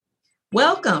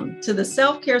Welcome to the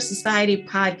Self-Care Society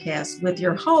podcast with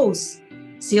your hosts,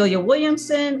 Celia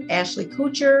Williamson, Ashley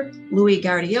Kuchar, Louis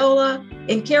Guardiola,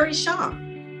 and Carrie Shaw,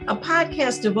 a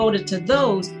podcast devoted to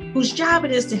those whose job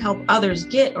it is to help others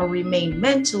get or remain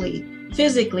mentally,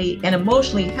 physically, and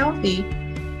emotionally healthy,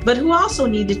 but who also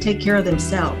need to take care of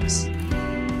themselves.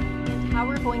 And how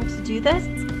we're going to do this?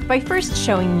 By first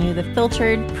showing you the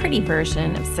filtered, pretty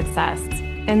version of success,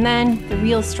 and then the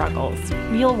real struggles,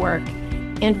 real work,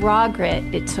 and raw grit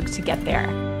it took to get there,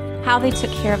 how they took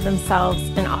care of themselves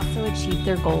and also achieved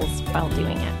their goals while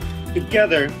doing it.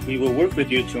 Together, we will work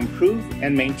with you to improve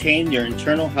and maintain your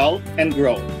internal health and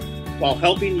growth while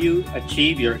helping you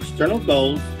achieve your external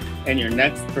goals and your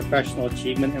next professional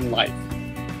achievement in life.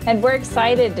 And we're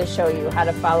excited to show you how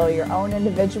to follow your own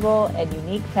individual and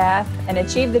unique path and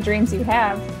achieve the dreams you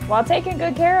have while taking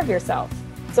good care of yourself.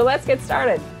 So let's get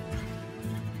started.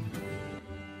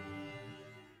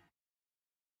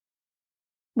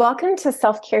 Welcome to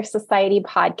Self-Care Society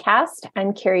podcast.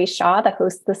 I'm Carrie Shaw, the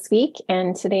host this week,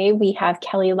 and today we have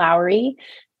Kelly Lowery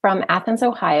from Athens,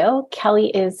 Ohio. Kelly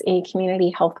is a community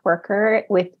health worker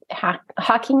with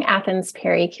Hocking Athens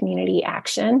Perry Community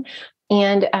Action,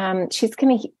 and she's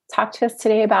going to talk to us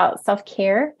today about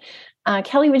self-care.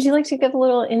 Kelly, would you like to give a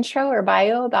little intro or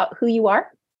bio about who you are?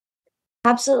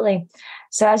 Absolutely.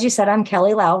 So as you said, I'm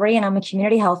Kelly Lowery, and I'm a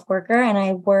community health worker, and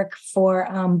I work for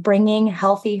Bringing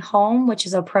Healthy Home, which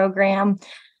is a program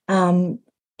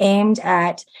aimed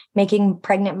at making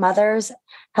pregnant mothers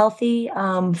healthy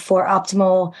for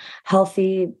optimal,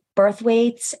 healthy birth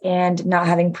weights and not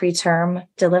having preterm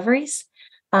deliveries.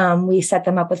 We set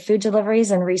them up with food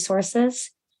deliveries and resources.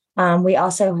 We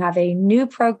also have a new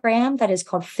program that is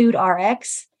called Food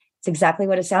RX. It's exactly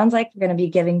what it sounds like. We're going to be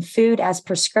giving food as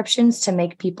prescriptions to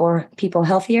make people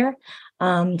healthier,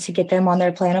 to get them on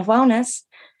their plan of wellness.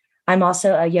 I'm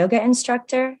also a yoga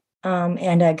instructor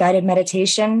and a guided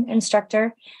meditation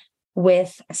instructor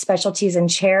with specialties in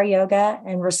chair yoga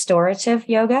and restorative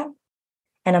yoga.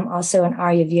 And I'm also an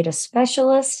Ayurveda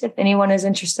specialist. If anyone is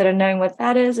interested in knowing what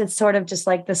that is, it's sort of just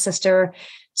like the sister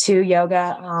to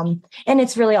yoga. And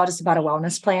it's really all just about a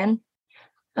wellness plan.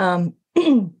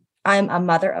 I'm a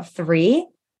mother of 3,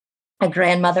 a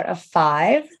grandmother of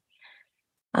 5.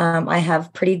 I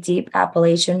have pretty deep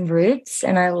Appalachian roots,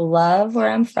 and I love where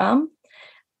I'm from.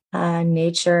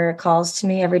 Nature calls to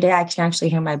me every day. I can actually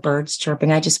hear my birds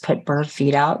chirping. I just put bird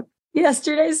feed out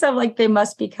yesterday, so I'm like, they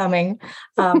must be coming.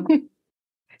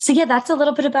 So yeah, that's a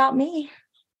little bit about me.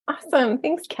 Awesome.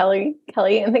 Thanks, Kelly,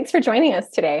 and thanks for joining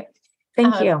us today.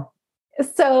 Thank you.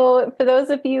 So for those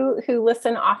of you who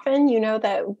listen often, you know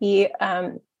that we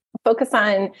focus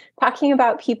on talking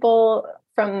about people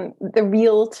from the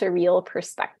real to real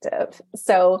perspective.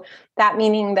 So that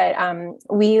meaning that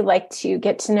we like to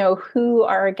get to know who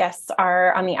our guests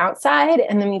are on the outside,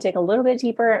 and then we dig a little bit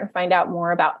deeper and find out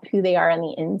more about who they are on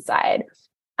the inside.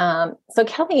 So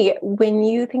Kelly, when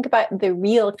you think about the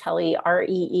real Kelly,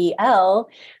 REEL,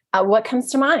 what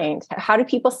comes to mind? How do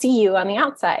people see you on the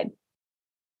outside?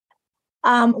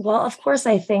 Well, of course,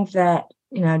 I think that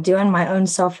doing my own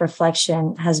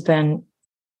self-reflection has been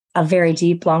a very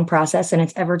deep, long process, and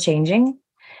it's ever changing.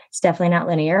 It's definitely not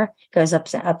linear. It goes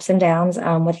ups and downs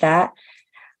with that.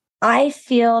 I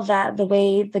feel that the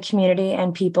way the community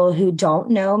and people who don't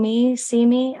know me see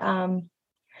me,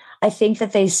 I think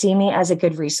that they see me as a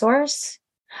good resource.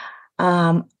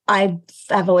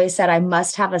 I've always said I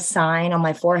must have a sign on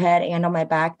my forehead and on my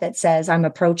back that says I'm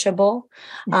approachable.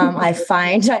 I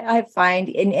find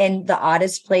in the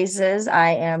oddest places,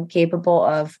 I am capable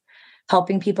of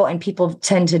helping people, and people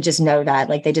tend to just know that,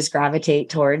 like they just gravitate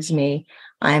towards me.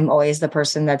 I'm always the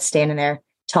person that's standing there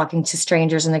talking to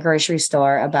strangers in the grocery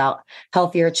store about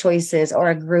healthier choices or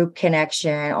a group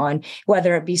connection on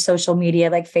whether it be social media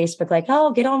like Facebook, like,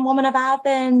 oh, get on Woman of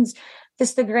Athens. This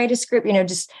is the greatest group,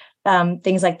 just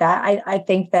things like that. I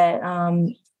think that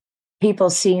people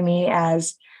see me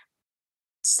as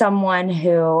someone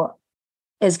who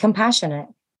is compassionate.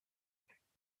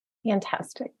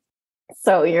 Fantastic.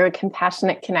 So you're a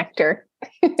compassionate connector.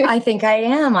 I think I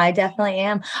am. I definitely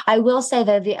am. I will say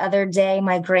that the other day,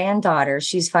 my granddaughter,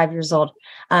 she's 5 years old.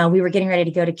 We were getting ready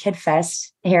to go to Kid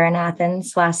Fest here in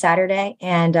Athens last Saturday.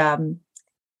 And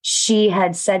she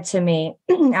had said to me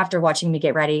after watching me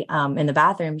get ready in the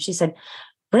bathroom, she said,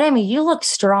 Grammy, you look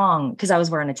strong, because I was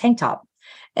wearing a tank top.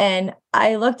 And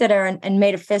I looked at her and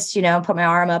made a fist, put my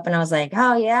arm up, and I was like,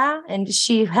 oh yeah. And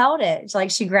she held it. It's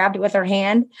like she grabbed it with her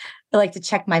hand, like to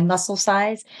check my muscle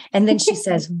size. And then she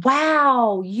says,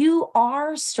 wow, you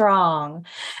are strong.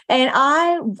 And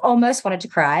I almost wanted to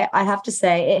cry. I have to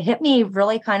say, it hit me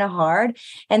really kind of hard.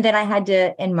 And then I had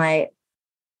to, in my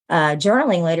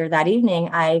journaling later that evening,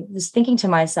 I was thinking to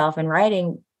myself and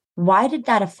writing, why did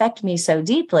that affect me so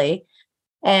deeply?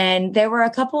 And there were a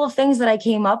couple of things that I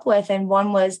came up with. And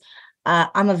one was,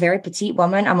 I'm a very petite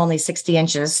woman. I'm only 60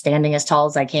 inches, standing as tall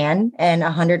as I can, and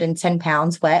 110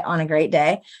 pounds wet on a great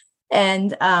day.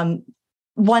 And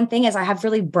one thing is I have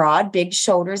really broad, big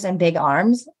shoulders and big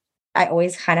arms. I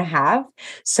always kind of have.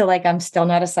 So like, I'm still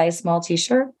not a size small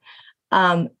t-shirt.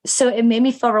 So it made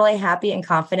me feel really happy and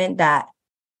confident that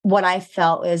what I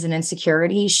felt as an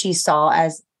insecurity, she saw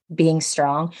as being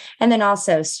strong. And then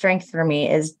also strength for me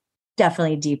is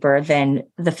definitely deeper than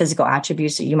the physical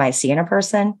attributes that you might see in a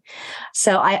person.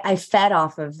 So I fed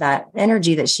off of that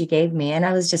energy that she gave me. And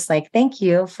I was just like, thank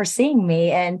you for seeing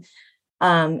me. And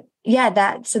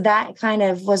that kind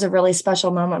of was a really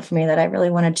special moment for me that I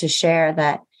really wanted to share,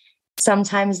 that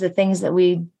sometimes the things that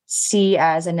we see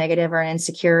as a negative or an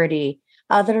insecurity,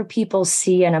 other people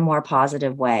see in a more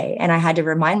positive way. And I had to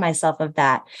remind myself of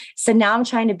that. So now I'm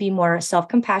trying to be more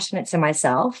self-compassionate to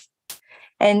myself.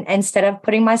 And instead of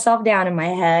putting myself down in my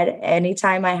head,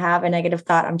 anytime I have a negative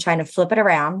thought, I'm trying to flip it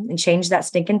around and change that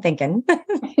stinking thinking.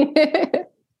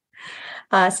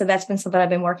 So that's been something I've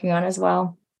been working on as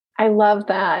well. I love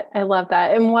that. And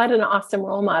what an awesome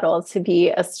role model to be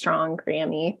a strong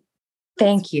Grammy.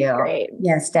 Thank you. Great.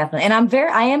 Yes, definitely. And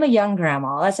I am a young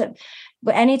grandma.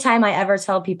 But anytime I ever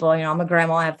tell people, I'm a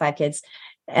grandma, I have 5 kids,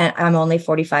 and I'm only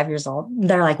 45 years old.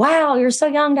 They're like, wow, you're so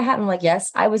young to have. I'm like,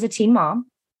 yes, I was a teen mom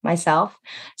myself.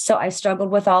 So I struggled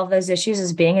with all of those issues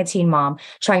as being a teen mom,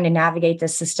 trying to navigate the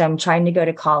system, trying to go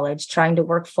to college, trying to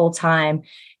work full time.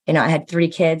 I had 3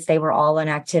 kids. They were all in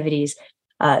activities.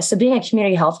 So being a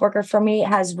community health worker for me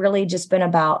has really just been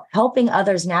about helping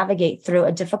others navigate through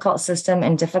a difficult system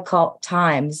and difficult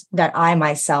times that I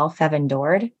myself have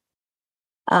endured.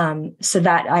 So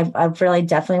that I've really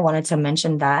definitely wanted to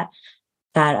mention that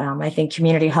I think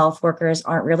community health workers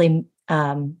aren't really,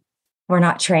 we're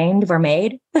not trained, we're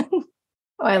made. Oh,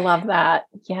 I love that.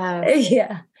 Yeah.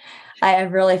 Yeah. I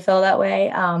really feel that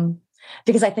way.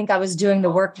 Because I think I was doing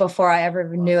the work before I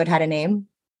ever knew it had a name.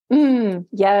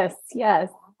 Yes.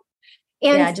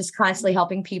 And just constantly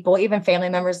helping people, even family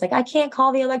members, like, I can't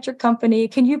call the electric company.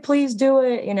 Can you please do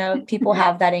it? People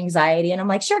have that anxiety, and I'm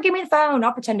like, sure, give me the phone.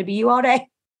 I'll pretend to be you all day.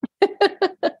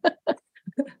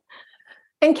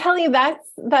 And Kelly,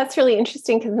 that's really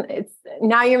interesting, because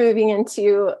now you're moving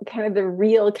into kind of the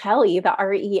real Kelly, the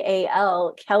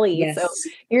REAL Kelly. Yes. So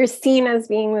you're seen as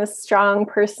being this strong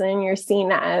person. You're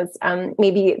seen as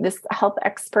maybe this health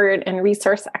expert and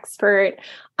resource expert,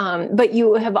 but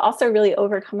you have also really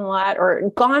overcome a lot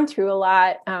or gone through a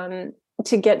lot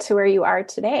to get to where you are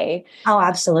today. Oh,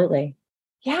 absolutely.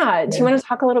 Yeah. Do you want to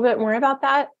talk a little bit more about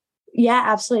that? Yeah,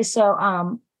 absolutely.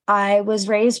 So, I was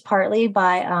raised partly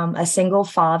by a single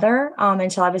father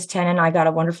until I was 10, and I got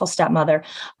a wonderful stepmother.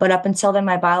 But up until then,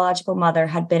 my biological mother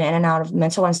had been in and out of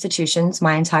mental institutions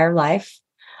my entire life.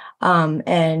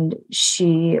 And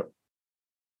she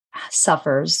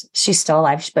suffers. She's still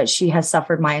alive, but she has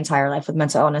suffered my entire life with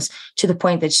mental illness, to the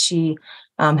point that she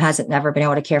hasn't never been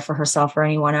able to care for herself or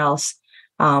anyone else.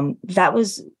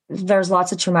 There's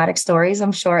lots of traumatic stories,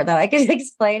 I'm sure, that I could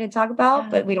explain and talk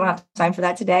about, but we don't have time for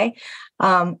that today.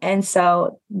 And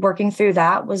so working through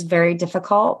that was very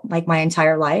difficult, like my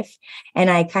entire life. And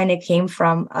I kind of came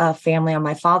from a family on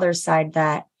my father's side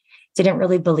that didn't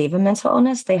really believe in mental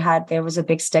illness. There was a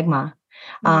big stigma.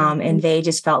 And they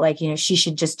just felt like, she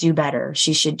should just do better.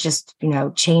 She should just,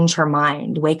 change her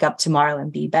mind, wake up tomorrow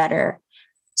and be better.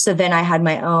 So then I had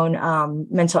my own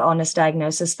mental illness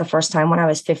diagnosis the first time when I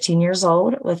was 15 years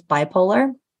old with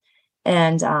bipolar.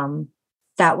 And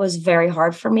that was very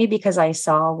hard for me, because I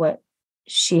saw what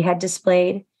she had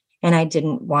displayed, and I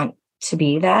didn't want to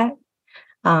be that.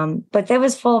 But that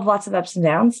was full of lots of ups and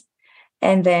downs.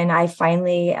 And then I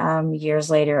finally, years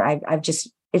later,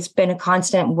 it's been a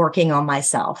constant working on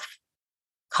myself,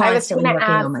 constantly working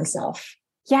on myself.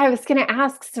 Yeah, I was going to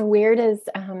ask, so where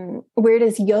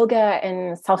does yoga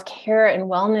and self-care and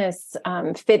wellness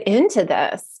fit into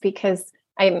this? Because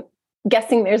I'm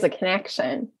guessing there's a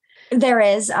connection. There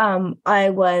is.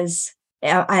 I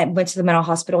went to the mental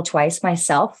hospital twice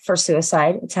myself for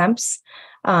suicide attempts.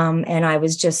 And I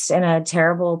was just in a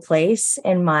terrible place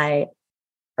in my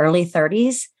early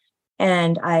 30s.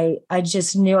 And I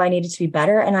just knew I needed to be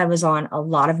better. And I was on a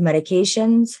lot of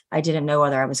medications. I didn't know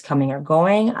whether I was coming or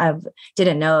going. I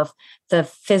didn't know if the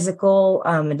physical,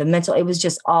 the mental, it was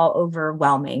just all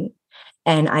overwhelming.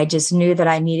 And I just knew that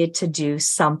I needed to do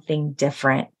something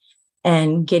different.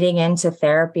 And getting into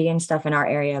therapy and stuff in our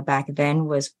area back then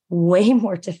was way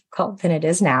more difficult than it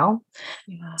is now.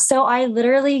 Yeah. So I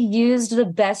literally used the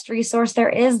best resource there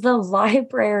is, the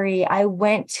library. I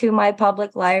went to my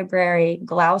public library,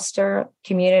 Gloucester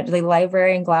Community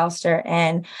Library in Gloucester,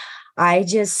 and I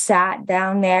just sat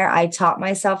down there. I taught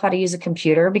myself how to use a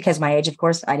computer because my age, of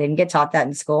course, I didn't get taught that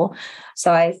in school.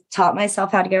 So I taught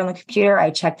myself how to get on the computer. I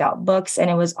checked out books, and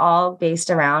it was all based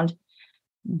around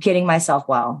getting myself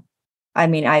well. I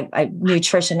mean,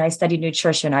 nutrition, I studied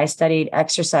nutrition. I studied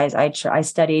exercise. I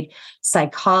studied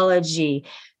psychology,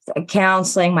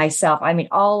 counseling myself. I mean,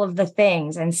 all of the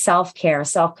things, and self-care,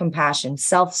 self-compassion,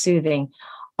 self-soothing,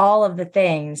 all of the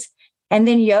things. And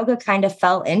then yoga kind of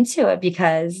fell into it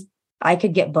because I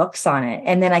could get books on it,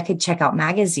 and then I could check out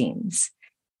magazines.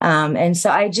 And so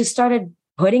I just started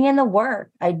putting in the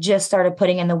work. I just started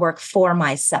putting in the work for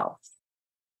myself.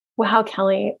 Wow,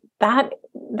 Kelly,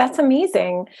 that's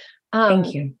amazing.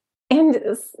 Thank you.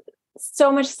 And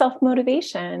so much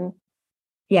self-motivation.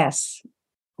 Yes,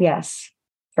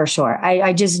 for sure.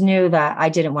 I just knew that I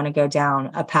didn't want to go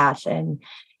down a path. And,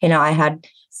 I had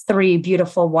 3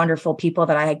 beautiful, wonderful people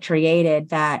that I had created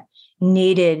that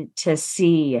needed to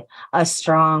see a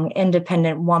strong,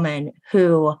 independent woman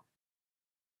who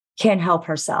can help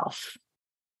herself.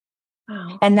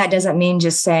 Wow. And that doesn't mean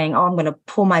just saying, oh, I'm going to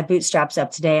pull my bootstraps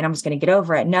up today and I'm just going to get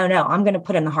over it. No, I'm going to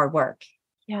put in the hard work.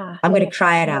 Yeah. I'm going to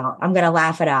cry it out. I'm going to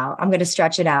laugh it out. I'm going to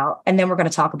stretch it out. And then we're going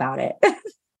to talk about it.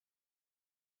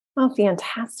 Oh,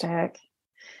 fantastic.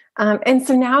 And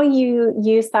so now you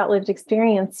use that lived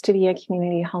experience to be a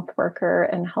community health worker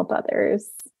and help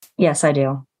others. Yes, I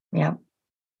do. Yeah.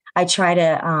 I try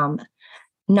to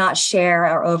not share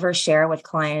or overshare with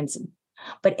clients,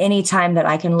 but anytime that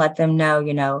I can let them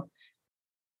know,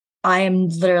 I am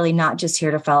literally not just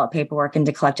here to fill out paperwork and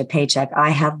to collect a paycheck.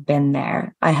 I have been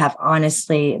there. I have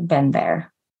honestly been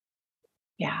there.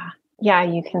 Yeah. Yeah.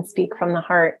 You can speak from the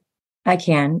heart. I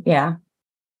can. Yeah.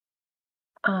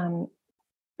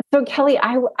 So Kelly,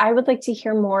 I would like to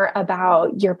hear more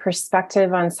about your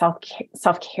perspective on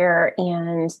self-care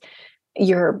and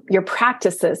your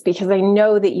practices, because I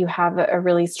know that you have a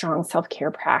really strong self-care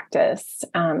practice.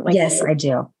 Yes, I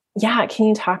do. Yeah. Can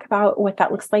you talk about what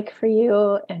that looks like for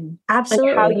you and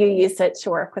absolutely how you use it to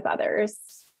work with others?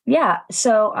 Yeah.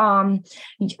 So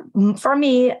for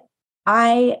me,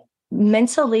 I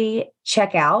mentally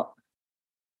check out.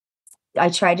 I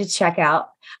try to check out.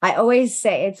 I always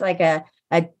say it's like a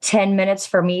 10 minutes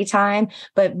for me time,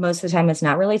 but most of the time it's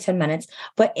not really 10 minutes.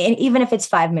 But even if it's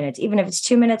 5 minutes, even if it's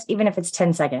 2 minutes, even if it's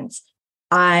 10 seconds,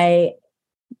 I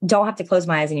don't have to close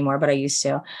my eyes anymore, but I used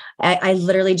to. I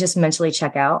literally just mentally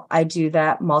check out. I do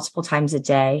that multiple times a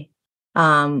day.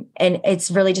 And it's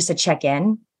really just a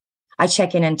check-in. I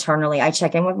check in internally. I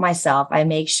check in with myself. I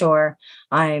make sure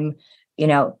I'm,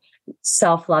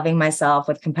 self-loving myself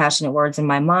with compassionate words in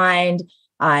my mind.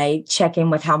 I check in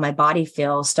with how my body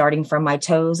feels, starting from my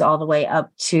toes all the way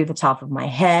up to the top of my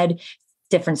head,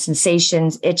 different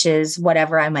sensations, itches,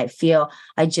 whatever I might feel.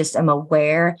 I just am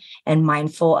aware and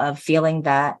mindful of feeling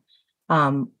that.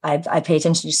 I pay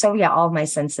attention to. So yeah, all of my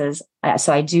senses.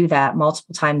 So I do that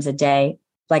multiple times a day,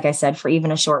 like I said, for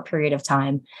even a short period of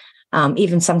time.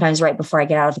 Even sometimes right before I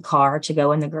get out of the car to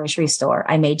go in the grocery store,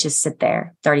 I may just sit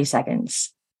there 30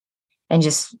 seconds and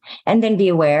then be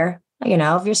aware,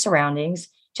 of your surroundings,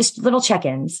 just little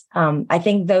check-ins. I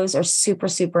think those are super,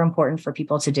 super important for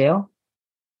people to do.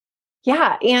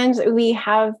 Yeah. And we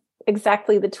have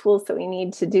exactly the tools that we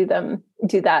need to do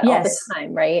that all the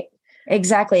time, right?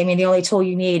 Exactly. I mean, the only tool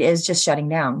you need is just shutting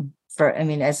down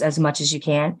as much as you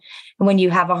can. And when you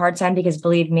have a hard time, because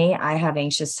believe me, I have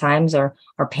anxious times or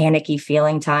panicky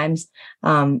feeling times.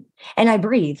 And I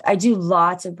breathe. I do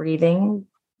lots of breathing.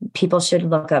 People should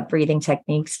look up breathing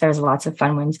techniques. There's lots of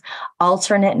fun ones.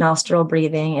 Alternate nostril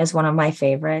breathing is one of my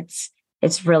favorites.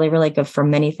 It's really, really good for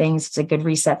many things. It's a good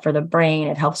reset for the brain.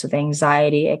 It helps with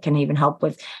anxiety. It can even help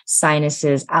with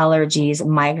sinuses, allergies,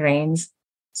 migraines.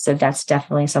 So that's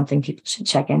definitely something people should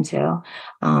check into.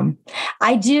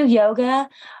 I do yoga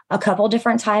a couple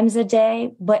different times a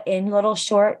day, but in little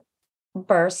short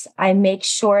bursts. I make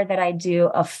sure that I do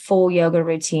a full yoga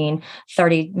routine,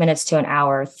 30 minutes to an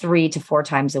hour, 3 to 4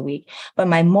 times a week. But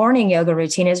my morning yoga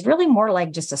routine is really more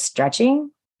like just a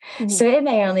stretching. Mm-hmm. So it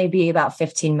may only be about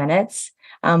 15 minutes.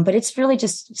 But it's really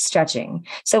just stretching.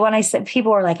 So when I said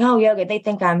people are like, oh, yoga, they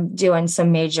think I'm doing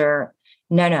some major.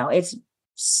 No, it's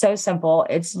so simple.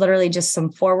 It's literally just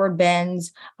some forward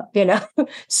bends,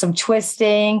 some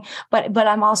twisting, but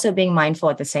I'm also being mindful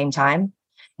at the same time,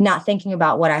 not thinking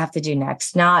about what I have to do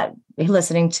next, not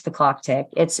listening to the clock tick.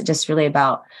 It's just really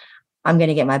about, I'm going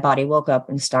to get my body woke up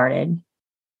and started.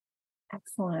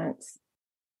 Excellent.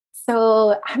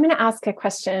 So I'm going to ask a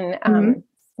question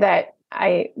that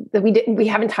we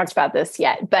haven't talked about this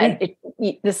yet, but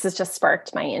this has just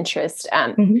sparked my interest.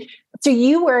 So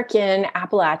you work in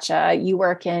Appalachia, you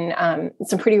work in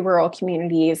some pretty rural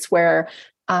communities where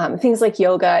things like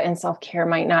yoga and self-care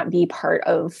might not be part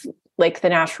of like the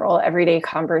natural everyday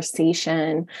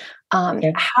conversation.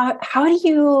 How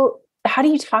do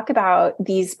you talk about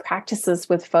these practices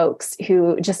with folks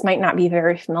who just might not be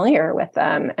very familiar with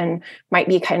them and might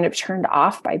be kind of turned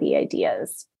off by the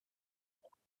ideas?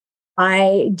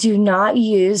 I do not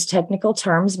use technical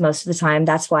terms most of the time.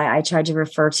 That's why I tried to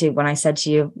refer to, when I said to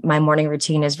you, my morning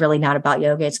routine is really not about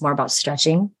yoga. It's more about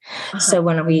stretching. So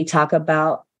when we talk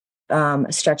about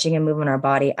stretching and moving our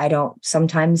body, I don't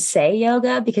sometimes say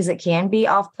yoga because it can be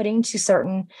off-putting to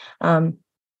certain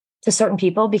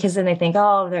people, because then they think,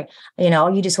 oh,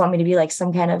 you just want me to be like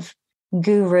some kind of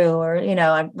guru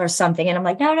or something. And I'm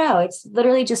like, no, it's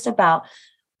literally just about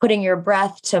putting your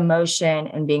breath to motion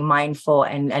and being mindful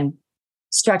and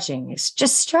stretching. It's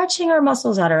just stretching our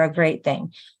muscles out are a great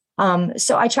thing.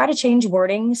 So I try to change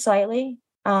wording slightly.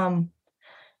 I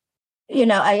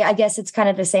guess it's kind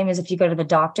of the same as if you go to the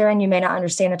doctor and you may not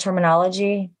understand the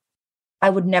terminology. I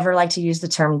would never like to use the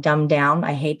term dumb down.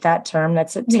 I hate that term.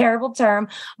 That's a terrible term,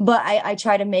 but I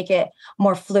try to make it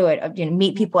more fluid,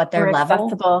 meet people at their level.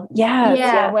 Accessible.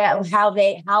 Yes. Well,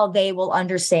 how they will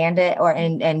understand it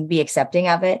and be accepting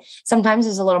of it. Sometimes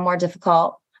it's a little more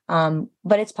difficult,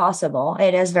 but it's possible.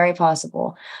 It is very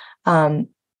possible. I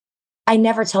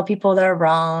never tell people they're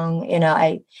wrong.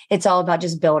 It's all about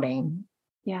just building.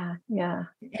 Yeah. And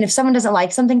if someone doesn't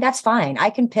like something, that's fine.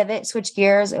 I can pivot, switch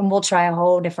gears, and we'll try a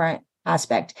whole different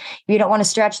aspect. If you don't want to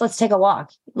stretch, let's take a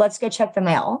walk. Let's go check the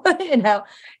mail, and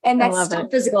that's still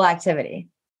physical activity.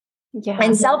 Yeah.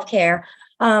 And self-care.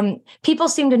 People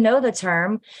seem to know the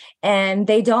term and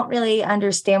they don't really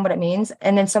understand what it means.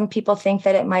 And then some people think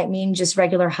that it might mean just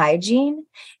regular hygiene.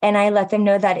 And I let them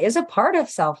know that is a part of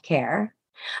self-care.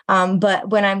 But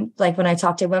when I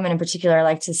talk to women in particular, I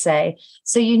like to say,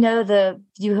 so you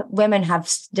women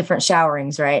have different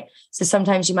showerings, right? So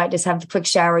sometimes you might just have the quick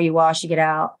shower, you wash, you get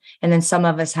out. And then some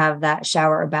of us have that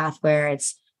shower or bath where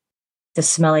it's the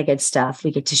smelly good stuff.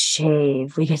 We get to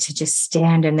shave, we get to just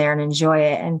stand in there and enjoy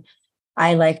it. And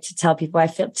I like to tell people, I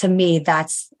feel, to me,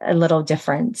 that's a little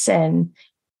difference in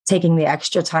taking the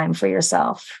extra time for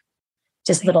yourself.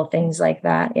 Just little things like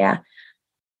that. Yeah.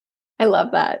 I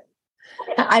love that.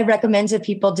 I recommend to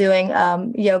people doing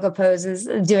yoga poses,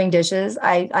 doing dishes.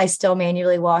 I still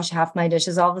manually wash half my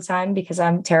dishes all the time because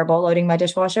I'm terrible at loading my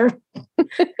dishwasher.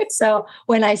 So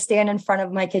when I stand in front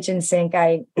of my kitchen sink,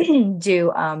 I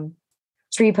do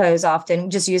tree pose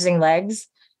often, just using legs.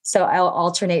 So I'll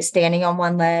alternate standing on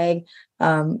one leg,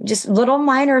 just little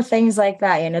minor things like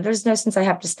that. There's no sense I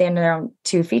have to stand there on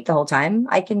 2 feet the whole time.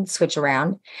 I can switch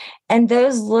around. And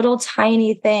those little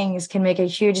tiny things can make a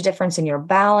huge difference in your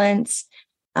balance,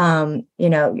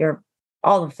 your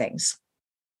all the things.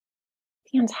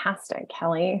 Fantastic,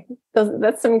 Kelly.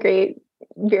 That's some great,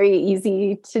 very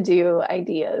easy to do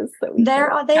ideas that we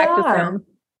can practice on.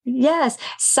 Yes.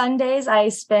 Sundays I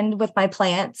spend with my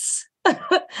plants.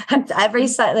 Every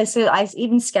Sunday, so I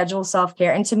even schedule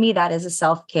self-care. And to me, that is a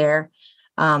self-care.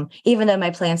 Even though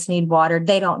my plants need water,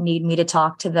 they don't need me to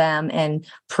talk to them and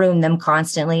prune them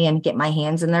constantly and get my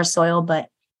hands in their soil, but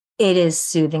it is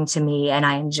soothing to me and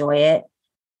I enjoy it.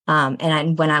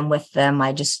 When I'm with them,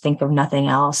 I just think of nothing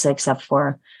else except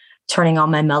for turning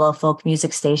on my mellow folk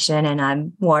music station and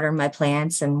I'm watering my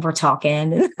plants and we're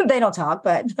talking. They don't talk,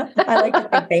 but I like to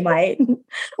think they might.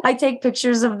 I take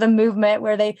pictures of the movement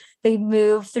where they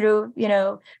move through,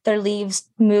 their leaves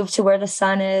move to where the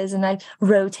sun is and I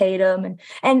rotate them.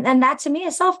 And that to me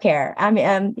is self-care. I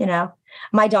mean,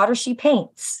 my daughter, she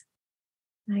paints.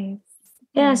 Nice.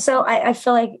 Yeah. So I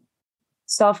feel like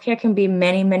self-care can be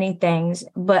many, many things,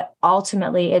 but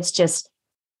ultimately it's just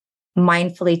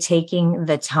mindfully taking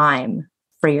the time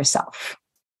for yourself.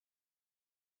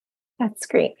 That's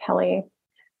great, Kelly.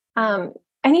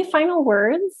 Any final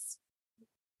words?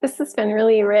 This has been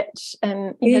really rich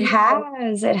and it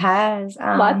has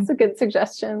lots of good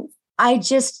suggestions. I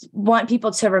just want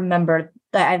people to remember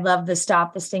that I love the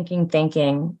stop the stinking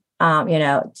thinking.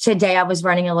 Today I was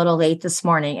running a little late this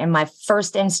morning and my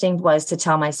first instinct was to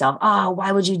tell myself, oh,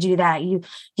 why would you do that?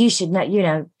 You should not,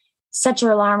 set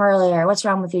your alarm earlier. What's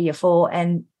wrong with you, you fool?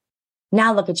 And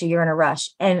Now look at you, you're in a rush.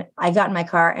 And I got in my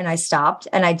car and I stopped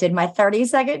and I did my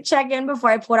 30-second check-in before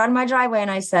I pulled out of my driveway. And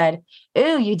I said,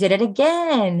 ooh, you did it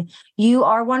again. You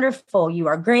are wonderful. You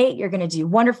are great. You're going to do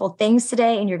wonderful things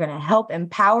today. And you're going to help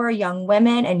empower young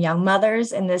women and young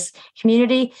mothers in this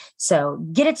community. So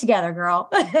get it together, girl.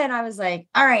 And I was like,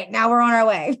 all right, now we're on our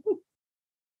way.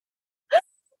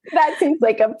 That seems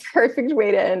like a perfect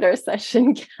way to end our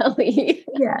session, Kelly.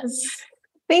 Yes.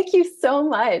 Thank you so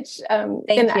much.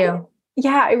 Thank you.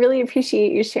 I really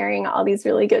appreciate you sharing all these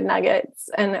really good nuggets,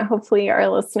 and hopefully our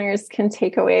listeners can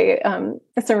take away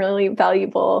some really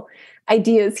valuable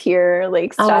ideas here,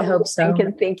 like stop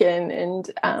thinking and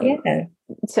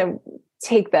to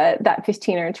take that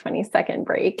 15 or 20-second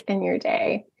break in your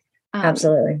day.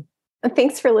 Absolutely.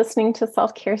 Thanks for listening to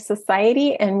Self-Care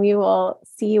Society, and we will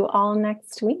see you all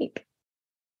next week.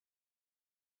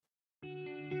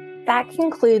 That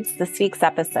concludes this week's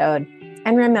episode.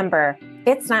 And remember,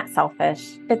 it's not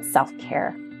selfish, it's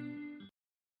self-care.